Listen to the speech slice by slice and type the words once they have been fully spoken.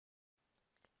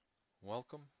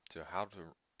Welcome to how to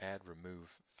add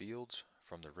remove fields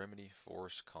from the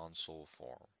Remedyforce Console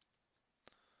Form.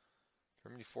 The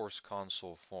Remedyforce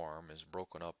Console Form is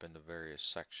broken up into various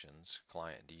sections: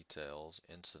 client details,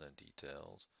 incident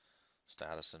details,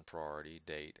 status and priority,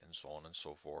 date, and so on and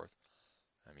so forth.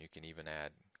 You can even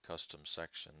add custom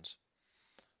sections.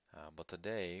 But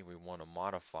today we want to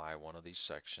modify one of these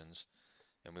sections,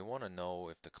 and we want to know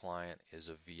if the client is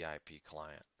a VIP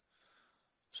client.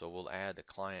 So we'll add the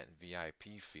client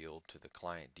VIP field to the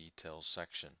client details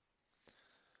section.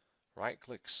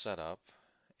 Right-click Setup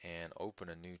and open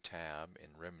a new tab in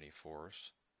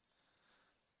Remedyforce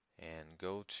and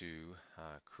go to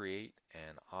Create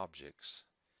and Objects.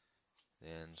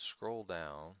 Then scroll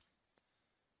down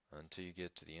until you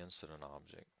get to the incident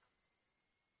object.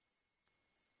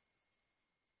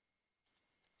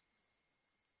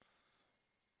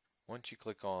 Once you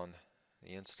click on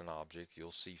the incident object,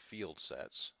 you'll see field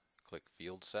sets. Click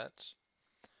Field Sets,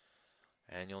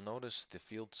 and you'll notice the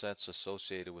field sets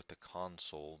associated with the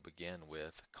console begin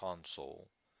with console.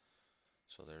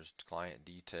 So there's client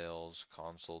details,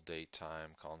 console date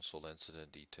time, console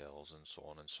incident details, and so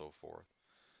on and so forth.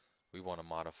 We want to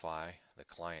modify the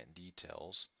client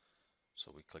details,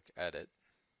 so we click Edit,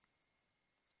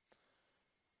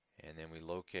 and then we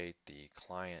locate the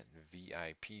client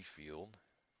VIP field,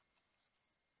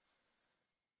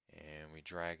 and we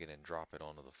drag it and drop it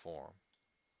onto the form.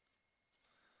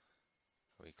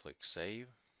 We click Save,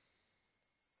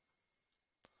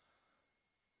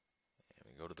 and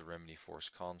we go to the Remedyforce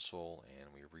console and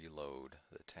we reload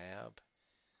the tab.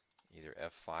 Either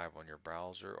F5 on your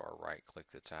browser or right click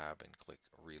the tab and click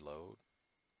Reload.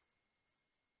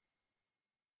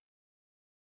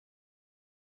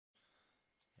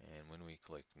 And when we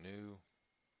click New,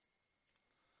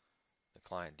 the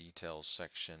client details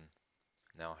section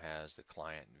now has the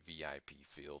client VIP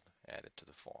field added to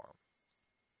the form.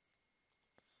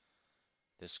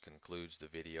 This concludes the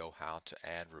video how to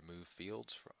add remove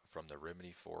fields from the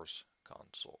Remedyforce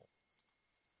console.